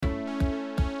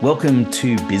Welcome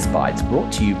to BizBytes,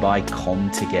 brought to you by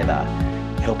Com Together,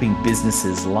 helping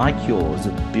businesses like yours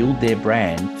build their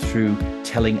brand through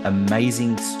telling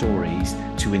amazing stories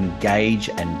to engage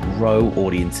and grow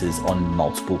audiences on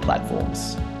multiple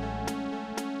platforms.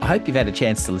 I hope you've had a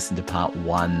chance to listen to part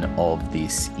one of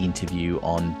this interview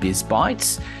on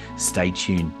BizBytes. Stay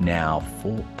tuned now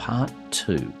for part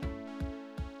two.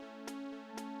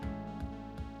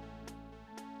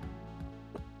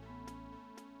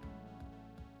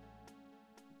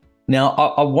 Now,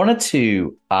 I wanted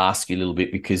to ask you a little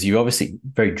bit because you're obviously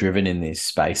very driven in this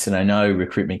space, and I know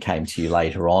recruitment came to you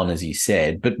later on, as you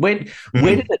said. But where did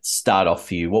it start off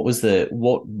for you? What was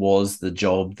the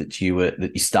job that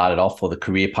you started off, or the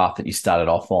career path that you started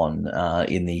off on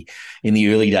in the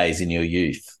early days in your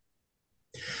youth?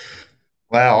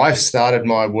 Wow, I started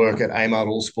my work at Amart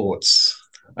All Sports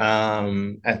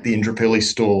at the Indooroopilly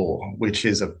store, which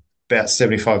is about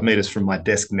 75 meters from my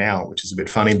desk now, which is a bit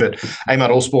funny. But Amart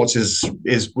All Sports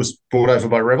was brought over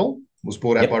by Revel, was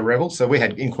brought out by Revel. So we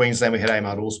had in Queensland, we had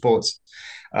Amart All Sports.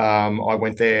 I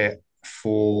went there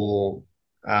for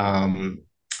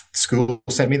school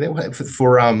sent me there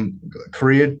for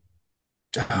career.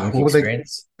 Work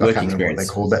experience. I can't remember what they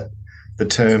called that. The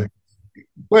term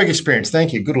work experience.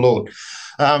 Thank you. Good Lord.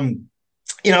 And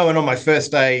on my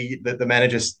first day, the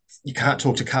managers, you can't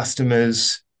talk to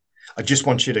customers. I just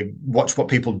want you to watch what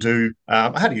people do.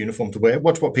 I had a uniform to wear.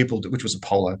 Watch what people do, which was a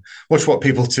polo. Watch what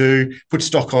people do. Put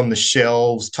stock on the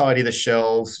shelves. Tidy the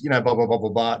shelves. Blah, blah, blah, blah,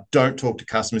 blah. Don't talk to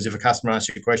customers. If a customer asks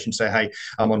you a question, say, hey,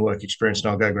 I'm on work experience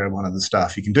and I'll go grab one of the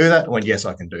staff. You can do that? I went, yes,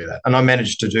 I can do that. And I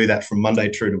managed to do that from Monday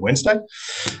through to Wednesday.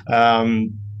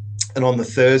 And on the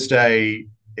Thursday,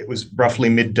 it was roughly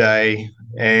midday,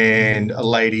 and a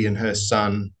lady and her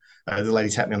son, the lady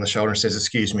tapped me on the shoulder and says,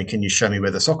 excuse me, can you show me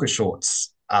where the soccer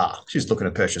shorts are? She's looking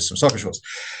to purchase some soccer shorts.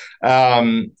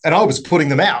 And I was putting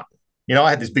them out. I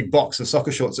had this big box of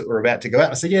soccer shorts that were about to go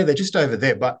out. I said, yeah, they're just over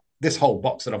there. But this whole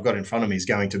box that I've got in front of me is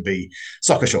going to be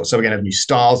soccer shorts. So we're going to have new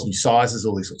styles, new sizes,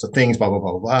 all these sorts of things, blah, blah,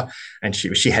 blah, blah. And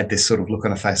she had this sort of look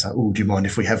on her face like, oh, do you mind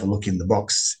if we have a look in the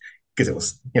box? Because it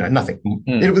was, nothing.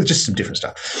 It was just some different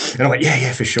stuff. And I went,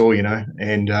 yeah, for sure,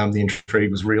 and the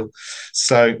intrigue was real.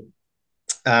 So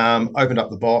opened up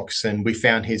the box and we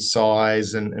found his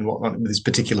size and whatnot with this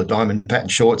particular diamond pattern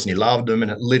shorts, and he loved them,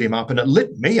 and it lit him up and it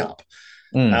lit me up.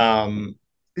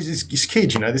 This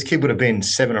kid, this kid would have been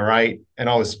 7 or 8 and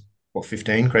I was,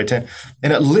 15, grade 10,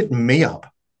 and it lit me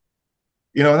up.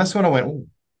 And that's when I went, oh,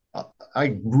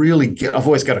 I've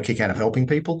always got a kick out of helping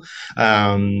people.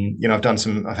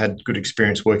 I've had good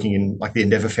experience working in like the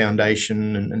Endeavour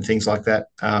Foundation and things like that,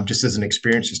 just as an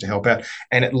experience, just to help out.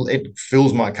 And it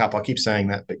fills my cup. I keep saying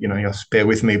that, but you bear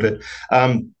with me. But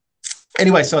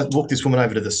anyway, so I walked this woman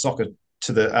over to the socks.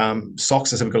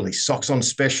 I said, we've got all these socks on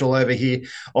special over here.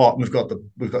 Oh, we've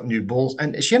got new balls.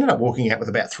 And she ended up walking out with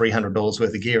about $300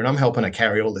 worth of gear, and I'm helping her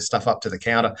carry all this stuff up to the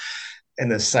counter.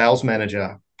 And the sales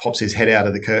manager pops his head out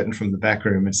of the curtain from the back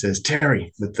room and says,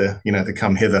 Terry, with the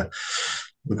come hither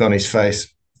look on his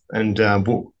face. And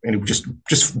he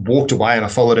just walked away, and I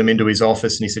followed him into his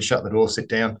office, and he said, shut the door, sit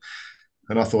down.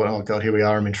 And I thought, oh God, here we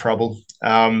are, I'm in trouble.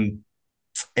 And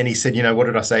he said, what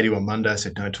did I say to you on Monday? I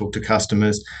said, don't talk to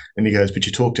customers. And he goes, but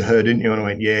you talked to her, didn't you? And I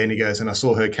went, yeah. And he goes, and I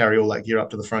saw her carry all that gear up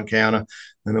to the front counter.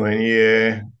 And I went,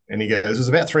 yeah. And he goes, it was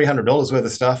about $300 worth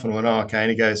of stuff. And I went, oh, okay.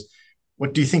 And he goes,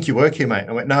 what, do you think you work here, mate?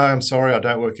 I went, no, I'm sorry, I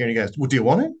don't work here. And he goes, well, do you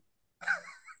want to?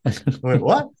 I went,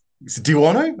 what? He said, do you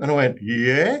want to? And I went,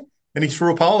 yeah. And he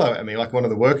threw a polo at me, like one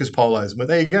of the workers' polos. But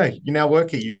there you go. You now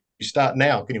work here. You start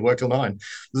now. Can you work till 9? It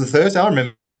was a Thursday. I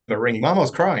remember ringing Mum. I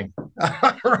was crying.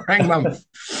 I rang Mum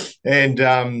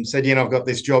and said, I've got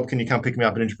this job. Can you come pick me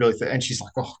up in Indooroopilly? And she's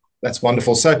like, oh, that's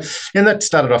wonderful. So, and that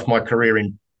started off my career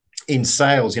in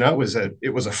sales. It was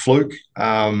a fluke.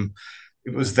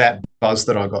 It was that buzz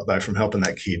that I got, though, from helping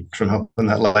that kid, from helping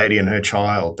that lady and her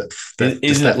child.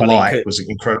 That light was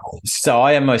incredible. So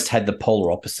I almost had the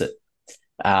polar opposite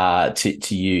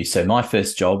to you. So my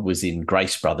first job was in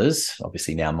Grace Brothers,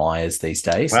 obviously now Myers these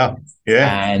days. Wow.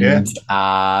 Yeah.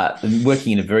 And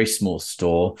working in a very small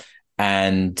store.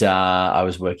 And I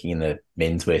was working in the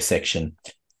menswear section.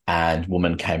 And a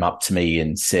woman came up to me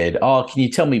and said, oh, can you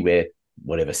tell me where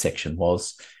whatever section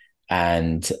was?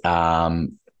 And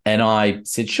I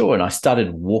said, sure. And I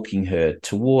started walking her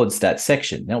towards that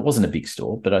section. Now, it wasn't a big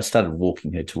store, but I started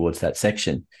walking her towards that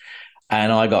section.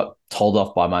 And I got told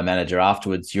off by my manager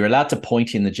afterwards, you're allowed to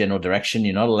point in the general direction.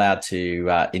 You're not allowed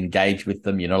to engage with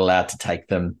them. You're not allowed to take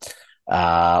them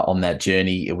on that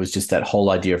journey. It was just that whole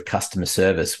idea of customer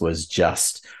service was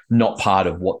just not part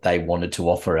of what they wanted to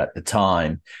offer at the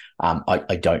time.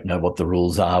 I don't know what the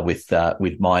rules are with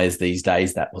Myers these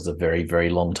days. That was a very, very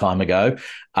long time ago.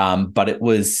 But it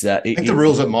was. I think the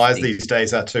rules at Myers these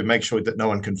days are to make sure that no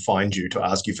one can find you to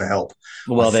ask you for help.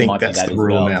 I Well, there think might be that's that the as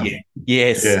rule well. now. Yeah.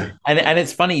 Yes. Yeah. And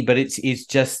it's funny, but it's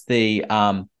just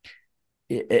and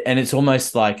it's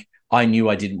almost like I knew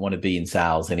I didn't want to be in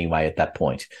sales anyway at that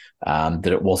point, that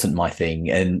it wasn't my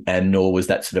thing, and nor was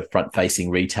that sort of front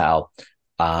facing retail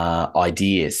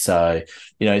idea. So,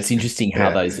 it's interesting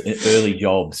how those early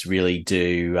jobs really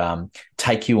do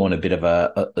take you on a bit of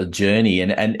a journey,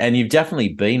 and you've definitely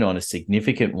been on a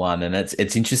significant one. And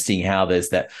it's interesting how there's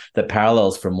the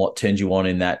parallels from what turned you on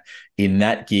in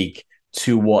that gig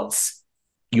to what's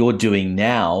you're doing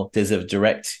now. There's a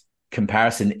direct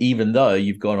comparison, even though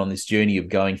you've gone on this journey of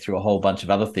going through a whole bunch of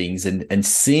other things and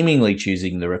seemingly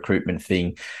choosing the recruitment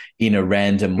thing in a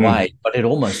random way, but it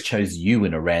almost chose you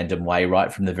in a random way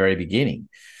right from the very beginning.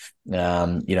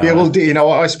 Yeah,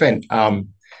 well, I spent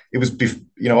it was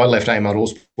I left AMR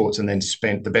Autosports and then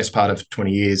spent the best part of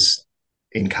 20 years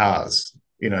in cars,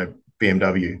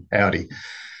 BMW, Audi,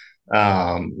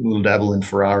 little dabble in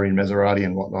Ferrari and Maserati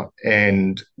and whatnot.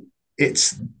 And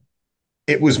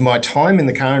it was my time in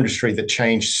the car industry that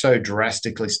changed so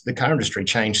drastically. The car industry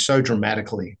changed so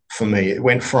dramatically for me. It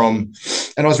went from,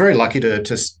 and I was very lucky to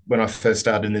when I first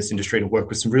started in this industry, to work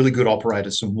with some really good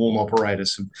operators, some warm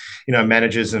operators, some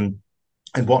managers and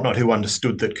whatnot, who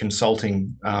understood that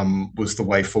consulting was the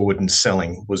way forward and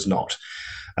selling was not.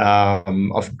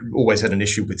 I've always had an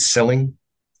issue with selling,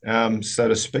 so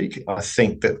to speak. I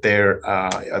think that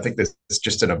there's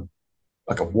just a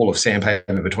wall of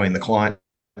sandpaper between the client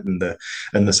and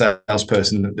the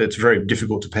salesperson. It's very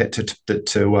difficult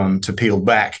to peel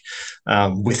back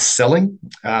with selling.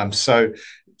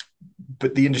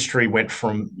 But the industry went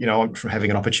from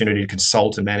having an opportunity to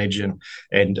consult and manage and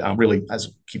really, as I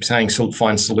keep saying,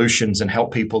 find solutions and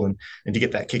help people and to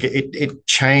get that kick. It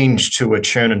changed to a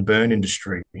churn and burn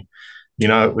industry.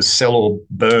 It was sell or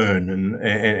burn,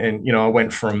 and I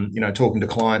went from talking to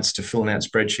clients to filling out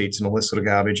spreadsheets and all this sort of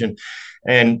garbage, and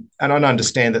I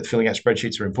understand that filling out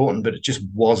spreadsheets are important, but it just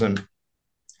wasn't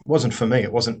for me.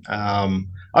 It wasn't.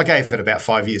 I gave it about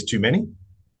 5 years too many.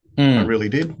 I really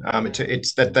did.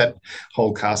 It's that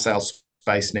whole car sales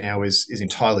space now is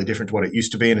entirely different to what it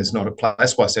used to be, and is not a place.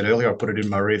 That's why I said earlier, I put it in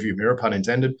my rearview mirror, pun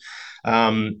intended.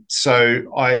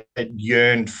 So I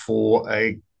yearned for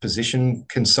a position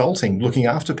consulting, looking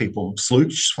after people,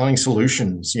 finding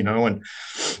solutions, and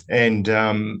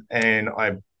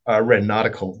I read an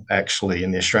article actually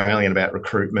in the Australian about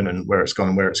recruitment and where it's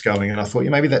going, and I thought,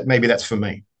 maybe that's for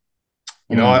me.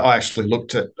 I actually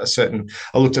looked at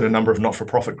a number of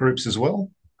not-for-profit groups as well,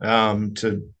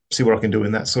 to see what I can do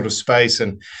in that sort of space,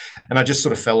 and I just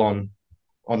sort of fell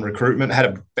on recruitment.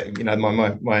 Had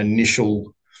my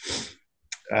initial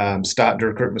start to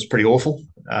recruitment was pretty awful,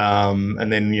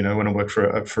 and then when I worked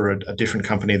for a different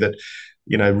company that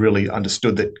really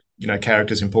understood that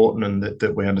character is important, and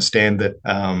that we understand that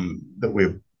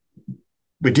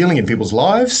we're dealing in people's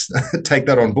lives, take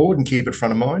that on board and keep it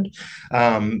front of mind.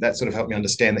 That sort of helped me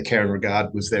understand that care and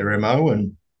regard was their MO.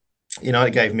 And,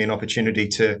 it gave me an opportunity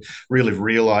to really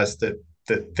realize that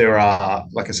there are,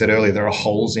 like I said earlier, there are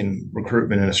holes in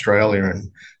recruitment in Australia.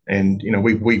 And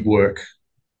we work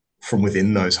from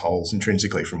within those holes,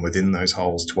 intrinsically from within those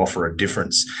holes, to offer a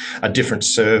different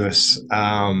service.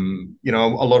 A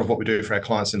lot of what we do for our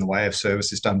clients in the way of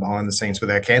service is done behind the scenes with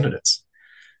our candidates.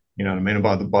 You know what I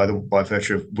mean? By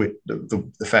virtue of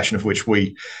the fashion of which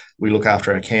we look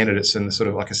after our candidates, and the sort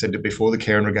of, like I said before, the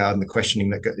care and regard and the questioning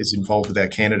that is involved with our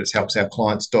candidates helps our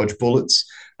clients dodge bullets,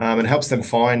 and helps them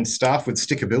find staff with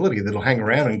stickability that'll hang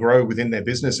around and grow within their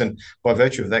business, and by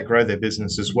virtue of that, grow their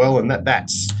business as well. And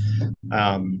that's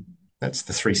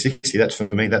the 360. That's,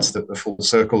 for me, that's the full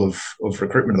circle of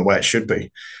recruitment, the way it should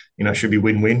be. It should be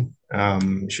win-win.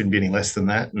 It shouldn't be any less than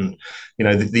that. And,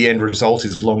 the end result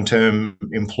is long-term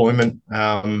employment,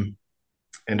 and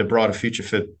a brighter future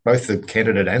for both the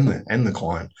candidate and the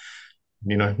client.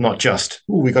 Not just,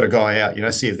 we got a guy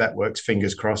out, see if that works,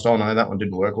 fingers crossed. Oh, no, that one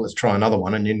didn't work. Well, let's try another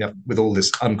one. And you end up with all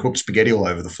this uncooked spaghetti all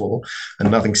over the floor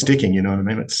and nothing sticking, you know what I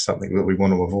mean? It's something that we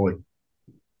want to avoid.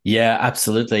 Yeah,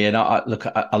 absolutely. And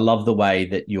I love the way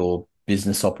that your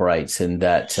business operates, and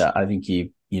that I think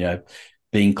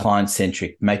being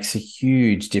client-centric makes a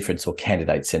huge difference, or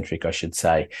candidate-centric, I should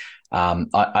say.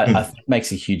 I think it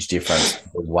makes a huge difference to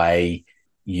the way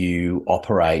you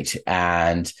operate,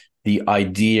 and the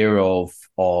idea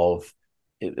of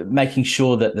making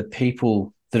sure that the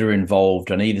people that are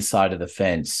involved on either side of the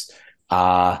fence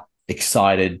are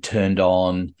excited, turned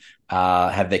on,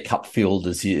 have their cup filled,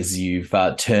 as you've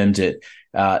termed it,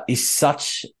 is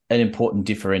such an important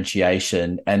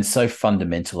differentiation and so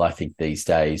fundamental, I think, these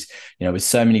days. With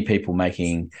so many people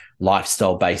making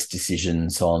lifestyle-based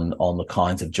decisions on the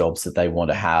kinds of jobs that they want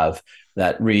to have,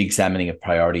 that re-examining of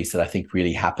priorities that I think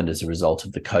really happened as a result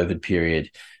of the COVID period.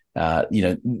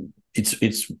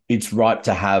 It's ripe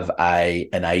to have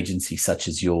an agency such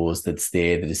as yours that's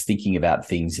there, that is thinking about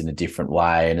things in a different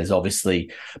way, and has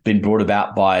obviously been brought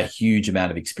about by a huge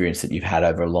amount of experience that you've had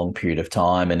over a long period of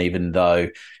time. And even though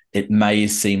it may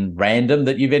seem random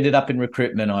that you've ended up in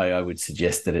recruitment, I would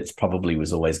suggest that it's probably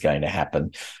was always going to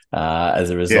happen as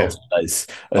a result of those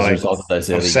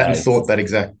I've early sat and days. thought that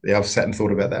exact. Yeah, I've sat and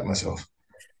thought about that myself.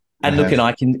 I And look, and have.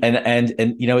 I can,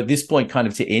 at this point, kind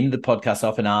of to end the podcast, I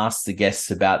often ask the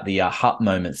guests about the aha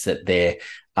moments that their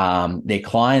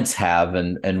clients have,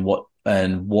 and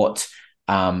what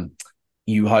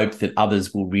you hope that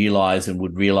others will realize and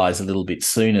would realize a little bit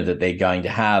sooner that they're going to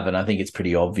have. And I think it's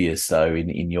pretty obvious, though,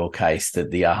 in your case, that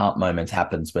the aha moment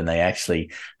happens when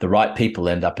the right people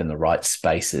end up in the right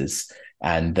spaces,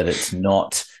 and that it's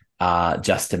not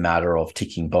just a matter of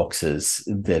ticking boxes,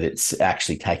 that it's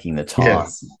actually taking the time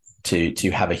Yes.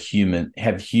 to have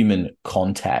human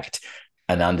contact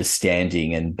and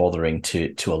understanding, and bothering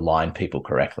to align people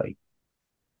correctly.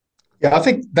 Yeah, I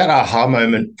think that aha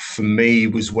moment for me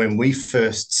was when we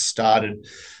first started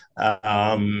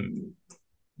um,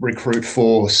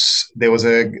 RecruitForce. There was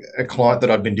a client that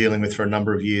I'd been dealing with for a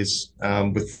number of years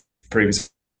with previous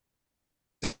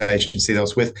agency that I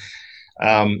was with.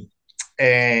 Um,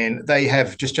 and they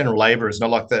have just general labourers,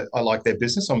 and I like their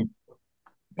business. I'm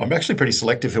actually pretty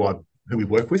selective who we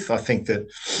work with. I think that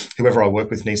whoever I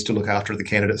work with needs to look after the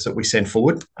candidates that we send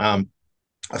forward. I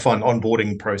find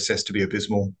onboarding process to be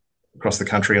abysmal across the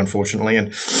country, unfortunately.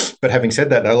 But having said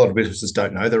that, a lot of businesses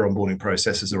don't know their onboarding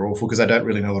processes are awful because they don't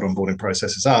really know what onboarding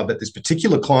processes are. But this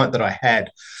particular client that I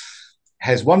had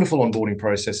has wonderful onboarding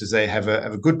processes. They have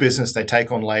a good business. They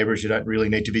take on laborers. You don't really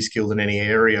need to be skilled in any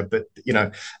area, but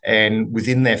and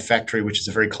within their factory, which is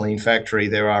a very clean factory,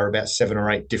 there are about 7 or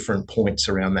 8 different points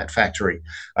around that factory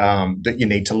that you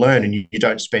need to learn, and you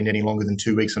don't spend any longer than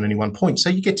 2 weeks on any one point. So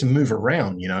you get to move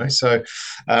around, So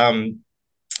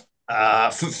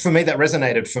for me, that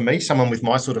resonated. For me, someone with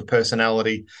my sort of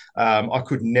personality, I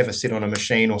could never sit on a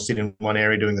machine or sit in one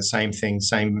area doing the same thing,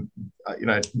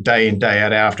 day in, day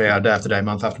out, day after day,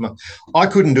 month after month. I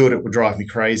couldn't do it. It would drive me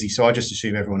crazy. So I just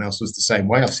assumed everyone else was the same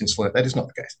way. I've since learned that is not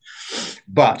the case.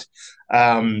 But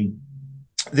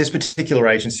this particular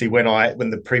agency, when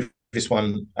the previous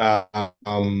one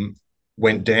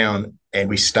went down and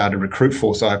we started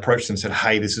RecruitForce, I approached them and said,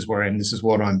 "Hey, this is where I am. This is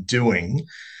what I'm doing."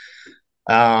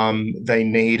 They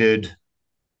needed,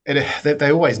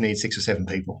 they always need 6 or 7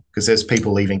 people because there's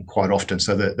people leaving quite often.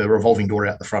 So the revolving door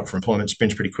out the front for employment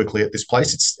spins pretty quickly at this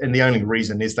place. And the only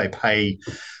reason is they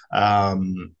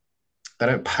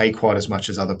don't pay quite as much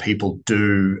as other people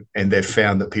do. And they've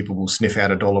found that people will sniff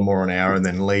out $1 more an hour and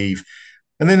then leave.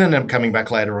 And then end up coming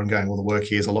back later on going, well, the work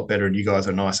here is a lot better and you guys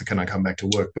are nicer. Can I come back to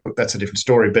work? But that's a different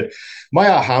story. But my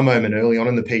aha moment early on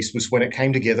in the piece was when it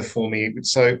came together for me.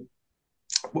 So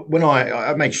when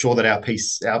I make sure that our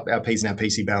P's and our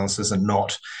PC balances are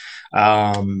not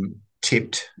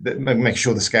tipped, that make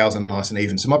sure the scales are nice and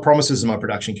even. So my promises and my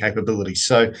production capabilities.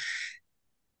 So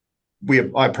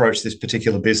I approached this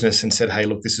particular business and said, "Hey,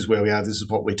 look, this is where we are. This is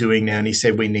what we're doing now." And he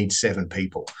said, "We need 7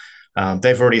 people."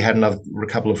 They've already had a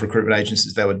couple of recruitment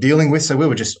agencies they were dealing with, so we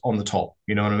were just on the top.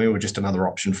 You know what I mean? We were just another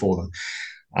option for them.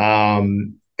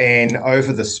 And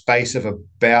over the space of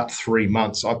about 3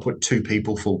 months, I put 2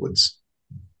 people forwards.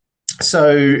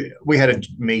 So we had a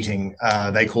meeting.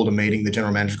 They called a meeting. The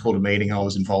general manager called a meeting. I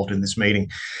was involved in this meeting,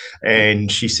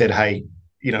 and she said, "Hey,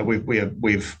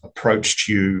 we've approached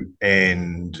you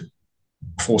and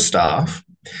for staff,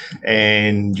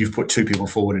 and you've put 2 people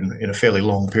forward in a fairly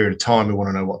long period of time. We want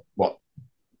to know what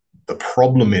the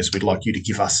problem is. We'd like you to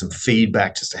give us some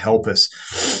feedback just to help us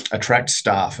attract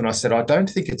staff." And I said, "I don't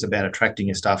think it's about attracting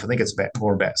your staff. I think it's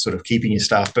more about sort of keeping your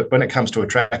staff. But when it comes to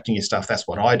attracting your staff, that's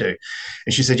what I do."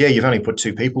 And she said, "Yeah, you've only put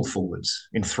 2 people forwards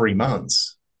in 3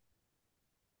 months.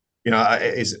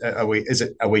 Are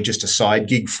we just a side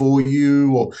gig for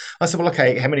you?" Or I said, "Well,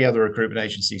 okay, how many other recruitment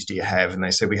agencies do you have?" And they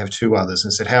said, "We have 2 others."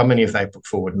 And I said, "How many have they put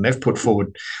forward?" And they've put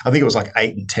forward, I think it was like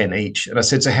 8 and 10 each. And I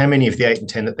said, "So how many of the 8 and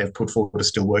 10 that they've put forward are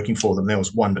still working for them?" There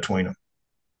was 1 between them.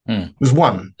 There was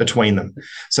 1 between them.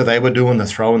 So they were doing the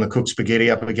throwing the cooked spaghetti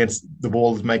up against the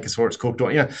wall to make sure it's cooked.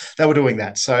 They were doing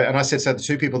that. So, and I said, "So the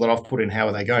 2 people that I've put in, how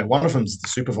are they going?" One of them's the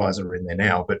supervisor in there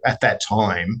now, but at that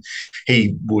time,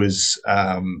 he was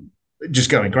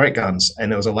just going great guns.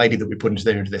 And there was a lady that we put into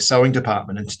their sewing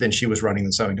department, and then she was running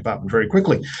the sewing department very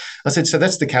quickly. I said, so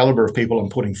that's the caliber of people I'm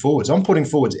putting forwards. I'm putting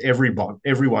forwards everyone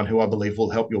who I believe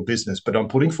will help your business, but I'm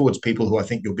putting forwards people who I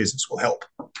think your business will help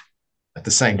at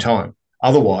the same time.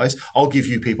 Otherwise, I'll give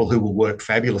you people who will work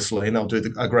fabulously and they'll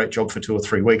do a great job for 2 or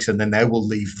 3 weeks, and then they will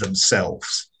leave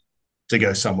themselves to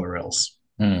go somewhere else.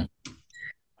 Mm.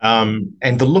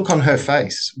 And the look on her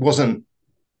face wasn't,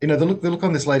 the look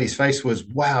on this lady's face was,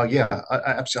 wow, yeah,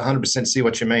 I absolutely 100% see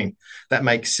what you mean. That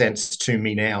makes sense to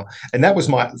me now. And that was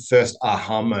my first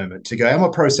aha moment to go,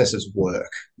 our processes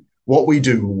work. What we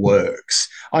do works.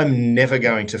 I'm never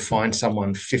going to find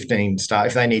someone 15 staff.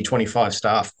 If they need 25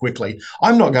 staff quickly,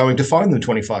 I'm not going to find them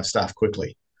 25 staff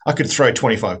quickly. I could throw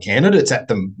 25 candidates at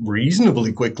them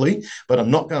reasonably quickly, but I'm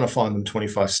not going to find them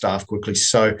 25 staff quickly.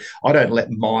 So I don't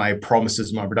let my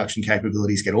promises, my production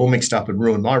capabilities get all mixed up and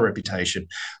ruin my reputation.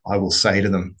 I will say to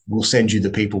them, we'll send you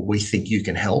the people we think you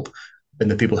can help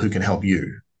and the people who can help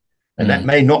you. And that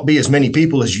may not be as many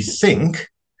people as you think,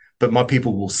 but my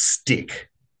people will stick.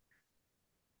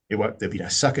 It won't, there'll be no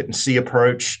suck it and see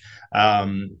approach.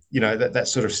 That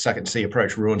sort of suck it and see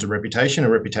approach ruins a reputation. A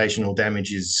reputational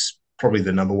damage is probably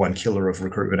the number one killer of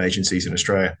recruitment agencies in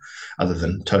Australia, other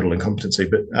than total incompetency.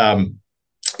 But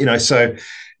so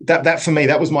that for me,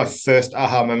 that was my first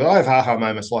aha moment. I have aha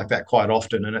moments like that quite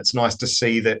often, and it's nice to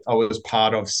see that I was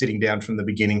part of sitting down from the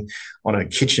beginning on a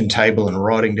kitchen table and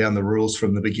writing down the rules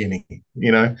from the beginning,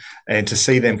 and to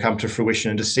see them come to fruition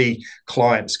and to see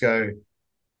clients go,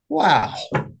 wow.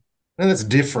 And that's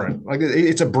different. Like,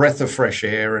 it's a breath of fresh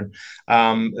air, and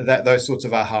that those sorts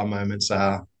of aha moments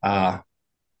are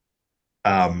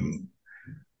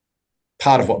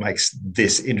part of what makes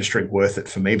this industry worth it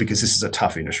for me, because this is a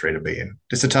tough industry to be in.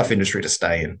 It's a tough industry to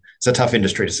stay in. It's a tough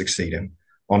industry to succeed in,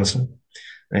 honestly.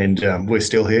 And we're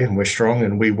still here and we're strong,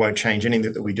 and we won't change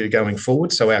anything that we do going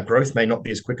forward. So our growth may not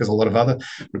be as quick as a lot of other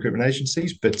recruitment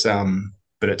agencies, but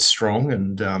it's strong.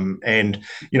 And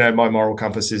my moral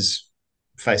compass is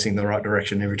facing the right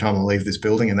direction every time I leave this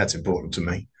building, and that's important to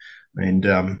me. And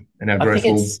our growth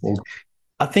will.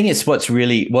 I think it's what's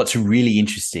really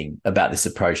interesting about this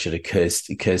approach that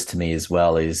occurs to me as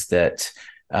well is that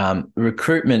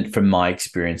recruitment, from my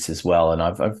experience as well, and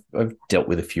I've dealt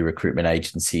with a few recruitment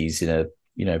agencies in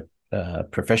a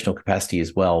professional capacity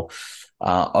as well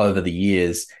over the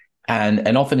years,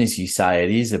 and often, as you say,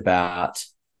 it is about,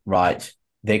 right,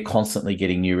 they're constantly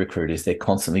getting new recruiters. They're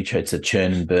constantly, it's a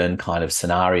churn and burn kind of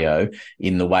scenario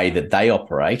in the way that they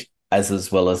operate,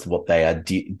 as well as what they are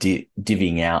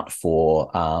divvying out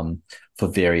for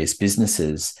various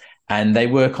businesses. And they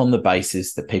work on the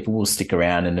basis that people will stick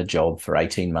around in a job for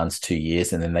 18 months, 2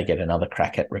 years, and then they get another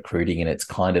crack at recruiting, and it's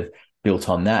kind of built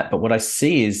on that. But what I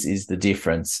see is the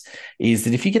difference is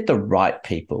that if you get the right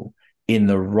people in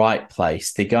the right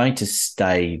place, they're going to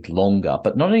stay longer.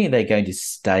 But not only are they going to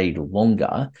stay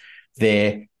longer,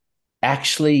 they're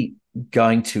actually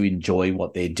going to enjoy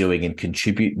what they're doing and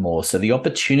contribute more. So the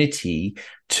opportunity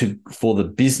for the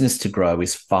business to grow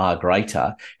is far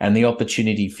greater. And the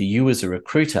opportunity for you as a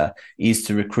recruiter is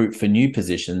to recruit for new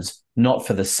positions, not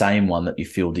for the same one that you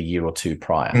filled a year or two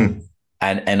prior.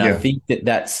 And I think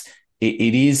that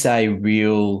it is a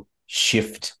real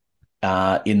shift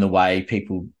in the way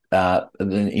people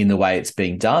in the way it's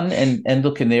being done. And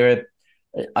look, and there are,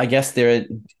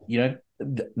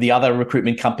 the other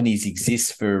recruitment companies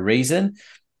exist for a reason,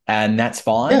 and that's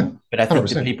fine. Yeah, but I think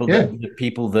the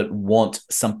people that want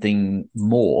something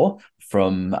more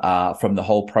from the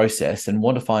whole process and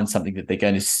want to find something that they're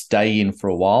going to stay in for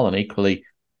a while, and equally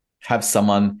have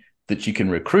someone that you can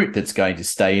recruit that's going to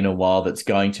stay in a while, that's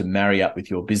going to marry up with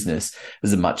your business,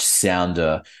 is a much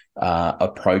sounder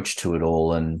approach to it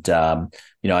all. And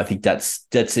I think that's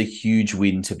a huge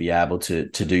win to be able to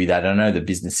do that. I know the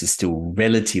business is still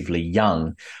relatively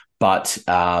young, but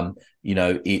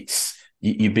it's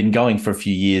you've been going for a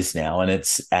few years now,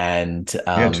 and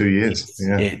 2 years.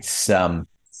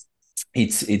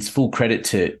 It's full credit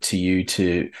to you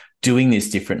to doing this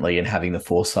differently and having the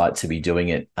foresight to be doing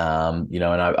it. And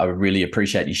I really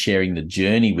appreciate you sharing the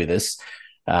journey with us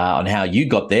on how you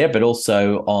got there, but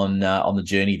also on the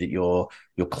journey that your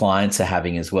clients are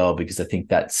having as well, because I think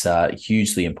that's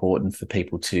hugely important for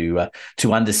people to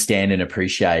understand and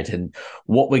appreciate. And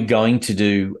what we're going to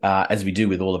do, as we do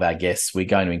with all of our guests, we're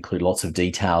going to include lots of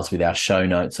details with our show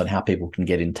notes on how people can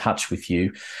get in touch with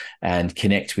you and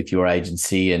connect with your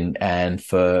agency,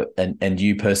 and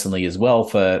you personally as well,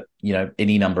 for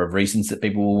any number of reasons that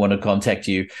people will want to contact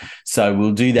you. So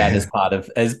we'll do that as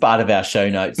part of our show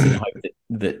notes, and hope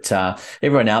that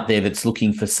everyone out there that's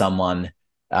looking for someone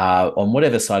on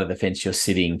whatever side of the fence you're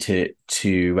sitting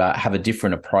to have a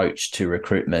different approach to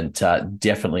recruitment,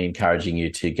 definitely encouraging you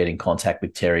to get in contact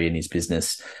with Terry and his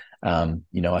business. I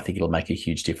think it'll make a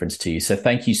huge difference to you. So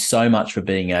thank you so much for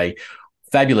being a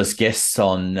fabulous guest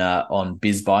on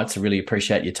BizBytes. I really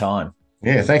appreciate your time.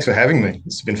 Yeah, thanks for having me.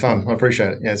 It's been fun. I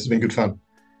appreciate it. Yeah, it's been good fun.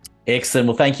 Excellent.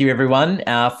 Well, thank you everyone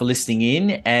for listening in.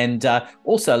 And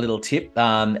also a little tip,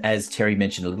 as Terry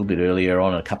mentioned a little bit earlier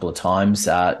on a couple of times,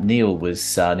 Neil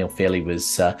Fairley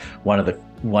was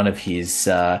one of his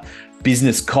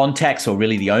business contacts, or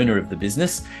really the owner of the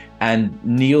business. And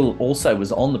Neil also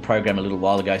was on the program a little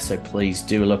while ago, so please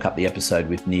do look up the episode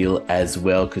with Neil as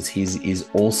well, because his is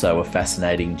also a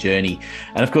fascinating journey.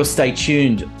 And of course, stay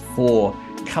tuned for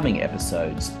coming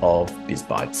episodes of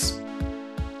BizBytes.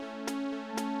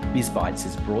 BizBytes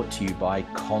is brought to you by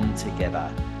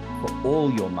ComTogether for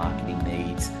all your marketing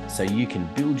needs, so you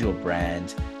can build your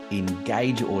brand,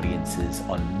 engage audiences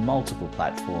on multiple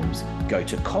platforms. Go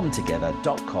to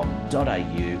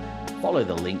comtogether.com.au, follow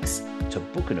the links to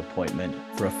book an appointment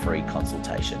for a free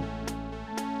consultation.